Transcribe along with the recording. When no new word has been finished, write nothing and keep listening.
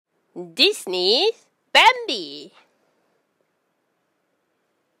Disney's Bambi.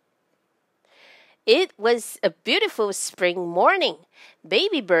 It was a beautiful spring morning.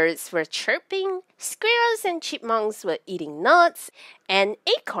 Baby birds were chirping, squirrels and chipmunks were eating nuts and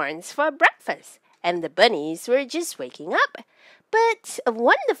acorns for breakfast, and the bunnies were just waking up. But a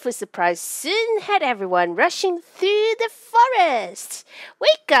wonderful surprise soon had everyone rushing through the forest.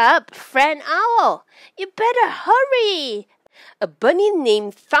 "Wake up, friend owl! You better hurry!" a bunny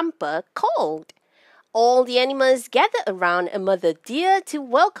named Thumper called. All the animals gathered around a mother deer to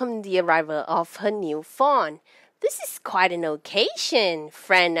welcome the arrival of her new fawn. "This is quite an occasion,"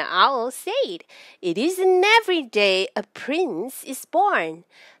 friend owl said. "It isn't every day a prince is born."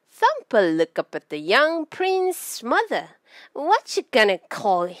 Thumper looked up at the young prince's mother. "What you gonna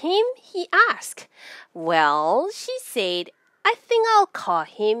call him?" he asked. "Well," she said, "I think I'll call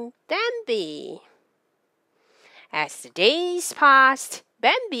him Bambi." As the days passed,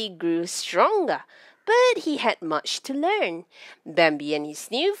 Bambi grew stronger, but he had much to learn. Bambi and his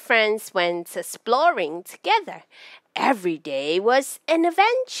new friends went exploring together. Every day was an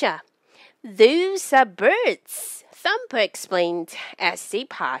adventure. "Those are birds," Thumper explained as they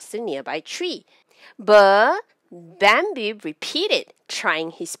passed a nearby tree. "But," Bambi repeated,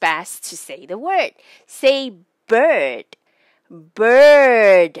 trying his best to say the word. "Say bird."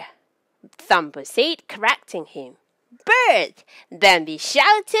 "Bird," Thumper said, correcting him. "Bird!" Bambi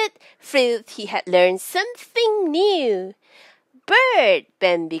shouted, thrilled he had learned something new. "Bird!"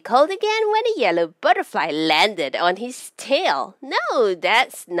 Bambi called again when a yellow butterfly landed on his tail. "No,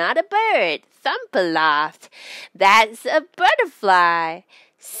 that's not a bird," Thumper laughed. "That's a butterfly."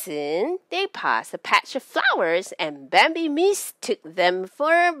 Soon they passed a patch of flowers and Bambi mistook them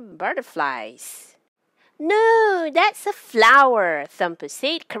for butterflies. "No, that's a flower," Thumper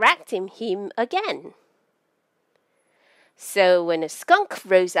said, correcting him again. So when a skunk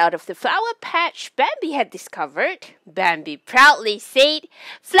rose out of the flower patch Bambi had discovered, Bambi proudly said,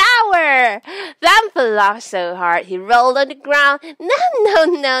 "Flower!" Thumper laughed so hard he rolled on the ground.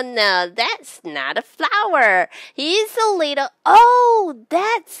 No, that's not a flower. He's a little—" "Oh,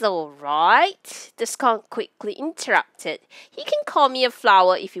 that's all right," the skunk quickly interrupted. "He can call me a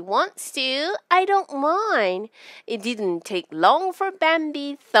flower if he wants to. I don't mind." It didn't take long for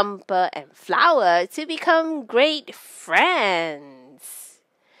Bambi, Thumper, and Flower to become great friends.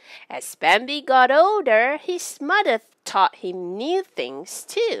 As Bambi got older, his mother taught him new things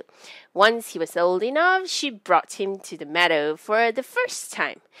too. Once he was old enough, she brought him to the meadow for the first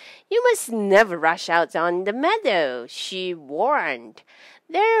time. "You must never rush out on the meadow," she warned.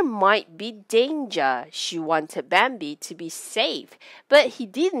 There might be danger. She wanted Bambi to be safe, but he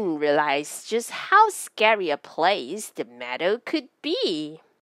didn't realize just how scary a place the meadow could be.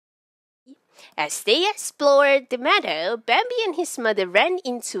 As they explored the meadow, Bambi and his mother ran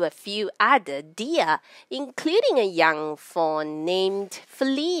into a few other deer, including a young fawn named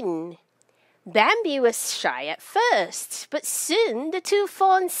Feline. Bambi was shy at first, but soon the two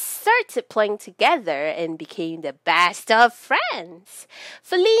fawns started playing together and became the best of friends.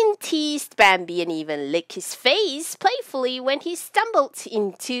 Feline teased Bambi and even licked his face playfully when he stumbled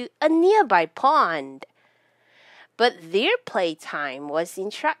into a nearby pond. But their playtime was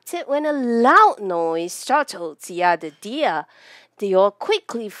interrupted when a loud noise startled the other deer. They all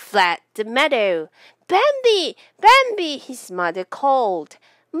quickly fled the meadow. "Bambi! Bambi!" his mother called.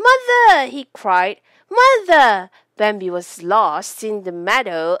 "Mother!" he cried. "Mother!" Bambi was lost in the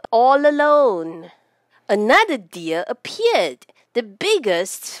meadow all alone. Another deer appeared, the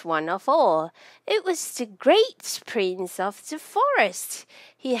biggest one of all. It was the great prince of the forest.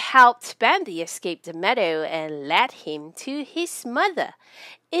 He helped Bambi escape the meadow and led him to his mother.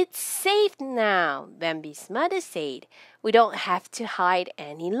 "It's safe now," Bambi's mother said. "We don't have to hide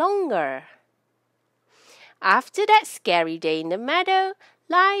any longer." After that scary day in the meadow,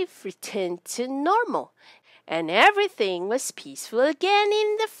 life returned to normal, and everything was peaceful again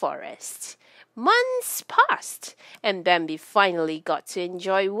in the forest. Months passed, and Bambi finally got to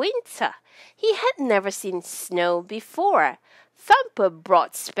enjoy winter. He had never seen snow before. Thumper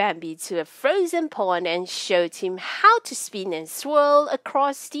brought Bambi to a frozen pond and showed him how to spin and swirl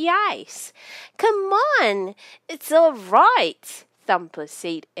across the ice. "Come on, it's all right," Thumper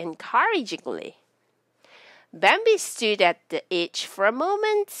said encouragingly. Bambi stood at the edge for a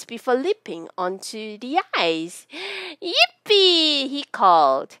moment before leaping onto the ice. "Yippee!" he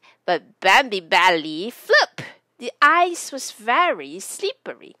called. But Bambi barely flew. The ice was very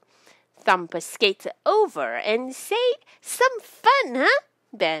slippery. Thumper skated over and said, "Some fun, huh,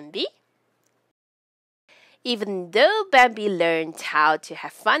 Bambi?" Even though Bambi learned how to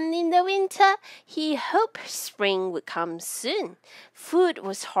have fun in the winter, he hoped spring would come soon. Food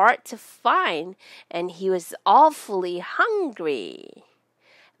was hard to find, and he was awfully hungry.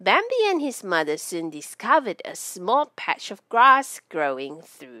 Bambi and his mother soon discovered a small patch of grass growing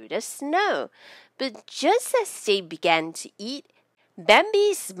through the snow. But just as they began to eat,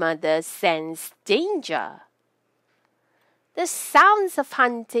 Bambi's mother sensed danger. The sounds of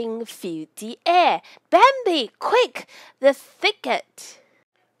hunting filled the air. "Bambi, quick! The thicket!"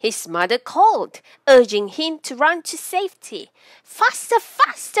 His mother called, urging him to run to safety. "Faster,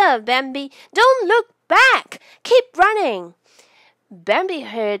 faster, Bambi! Don't look back! Keep running!" Bambi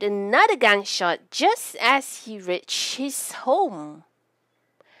heard another gunshot just as he reached his home.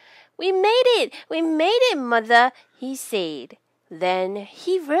 We made it, Mother," he said. Then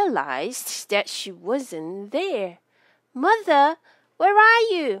he realized that she wasn't there. "Mother, where are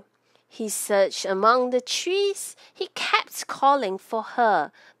you?" He searched among the trees. He kept calling for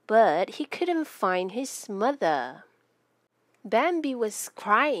her, but he couldn't find his mother. Bambi was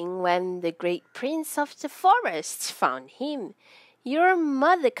crying when the great prince of the forest found him. "Your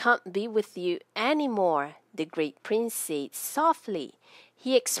mother can't be with you anymore," the great prince said softly.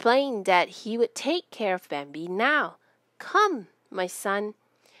 He explained that he would take care of Bambi now. "Come, my son."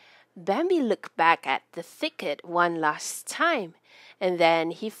 Bambi looked back at the thicket one last time, and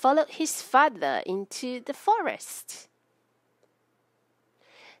then he followed his father into the forest.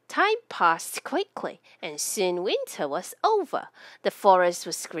 Time passed quickly, and soon winter was over. The forest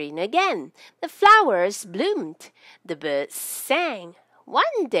was green again. The flowers bloomed. The birds sang.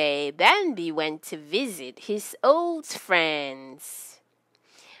 One day, Bambi went to visit his old friends.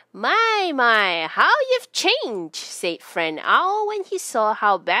 My, how you've changed," said Friend Owl when he saw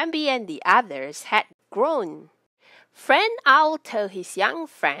how Bambi and the others had grown. Friend Owl told his young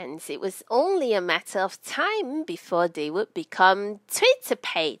friends it was only a matter of time before they would become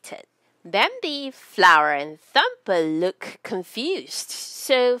twitterpated. Bambi, Flower, and Thumper looked confused,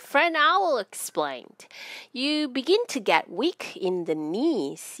 so Friend Owl explained, "You begin to get weak in the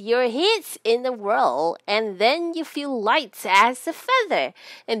knees, your head's in a whirl, and then you feel light as a feather,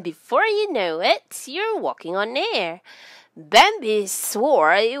 and before you know it, you're walking on air." Bambi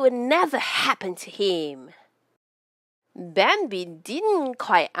swore it would never happen to him. Bambi didn't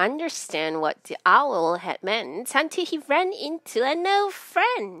quite understand what the owl had meant until he ran into an old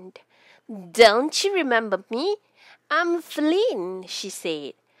friend. "Don't you remember me? I'm Feline," she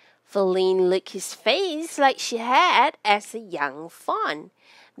said. Feline licked his face like she had as a young fawn.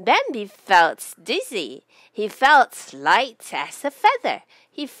 Bambi felt dizzy. He felt light as a feather.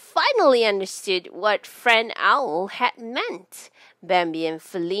 He finally understood what Friend Owl had meant. Bambi and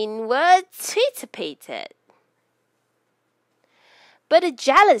Feline were twitterpated. But a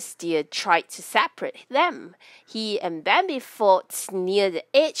jealous deer tried to separate them. He and Bambi fought near the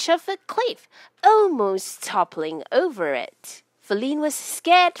edge of a cliff, almost toppling over it. Feline was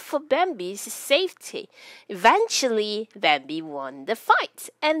scared for Bambi's safety. Eventually, Bambi won the fight,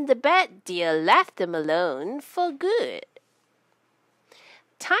 and the bad deer left them alone for good.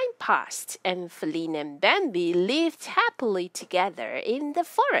 Time passed, and Feline and Bambi lived happily together in the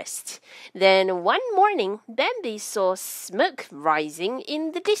forest. Then one morning, Bambi saw smoke rising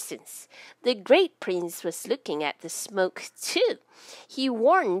in the distance. The great prince was looking at the smoke too. He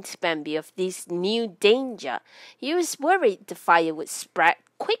warned Bambi of this new danger. He was worried the fire would spread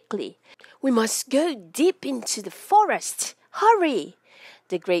quickly. "We must go deep into the forest. Hurry!"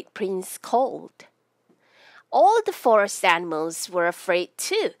 the great prince called. All the forest animals were afraid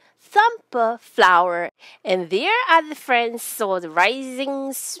too. Thumper, Flower, and their other friends saw the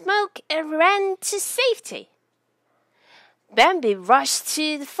rising smoke and ran to safety. Bambi rushed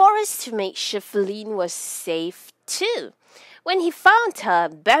to the forest to make sure Feline was safe too. When he found her,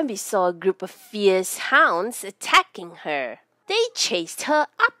 Bambi saw a group of fierce hounds attacking her. They chased her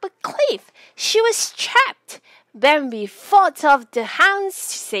up a cliff. She was trapped. Bambi fought off the hounds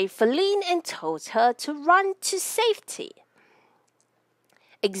to save Feline and told her to run to safety.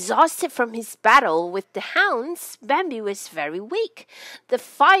 Exhausted from his battle with the hounds, Bambi was very weak. The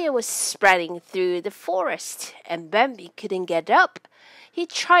fire was spreading through the forest, and Bambi couldn't get up. He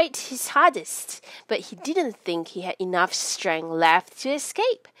tried his hardest, but he didn't think he had enough strength left to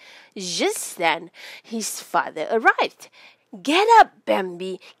escape. Just then, his father arrived. "Get up,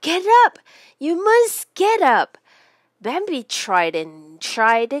 Bambi! Get up! You must get up!" Bambi tried and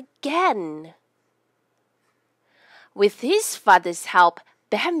tried again. With his father's help,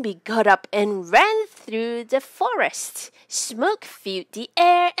 Bambi got up and ran through the forest. Smoke filled the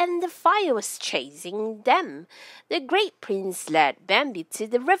air and the fire was chasing them. The great prince led Bambi to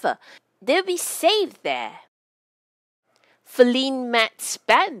the river. They'll be safe there. Feline met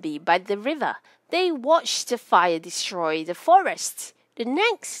Bambi by the river. They watched the fire destroy the forest. The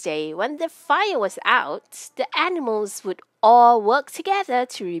next day, when the fire was out, the animals would all work together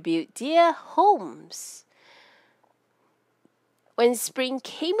to rebuild their homes. When spring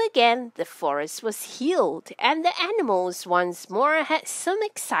came again, the forest was healed, and the animals once more had some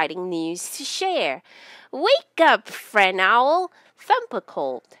exciting news to share. "Wake up, friend owl," Thumper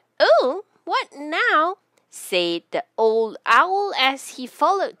called. "Oh, what now?" said the old owl as he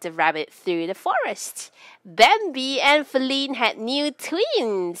followed the rabbit through the forest. Bambi and Feline had new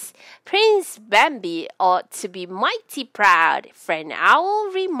twins. "Prince Bambi ought to be mighty proud," Friend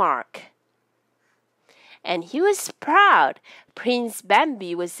Owl remarked. And he was proud. Prince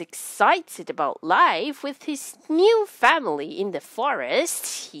Bambi was excited about life with his new family in the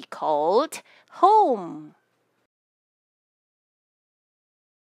forest he called home.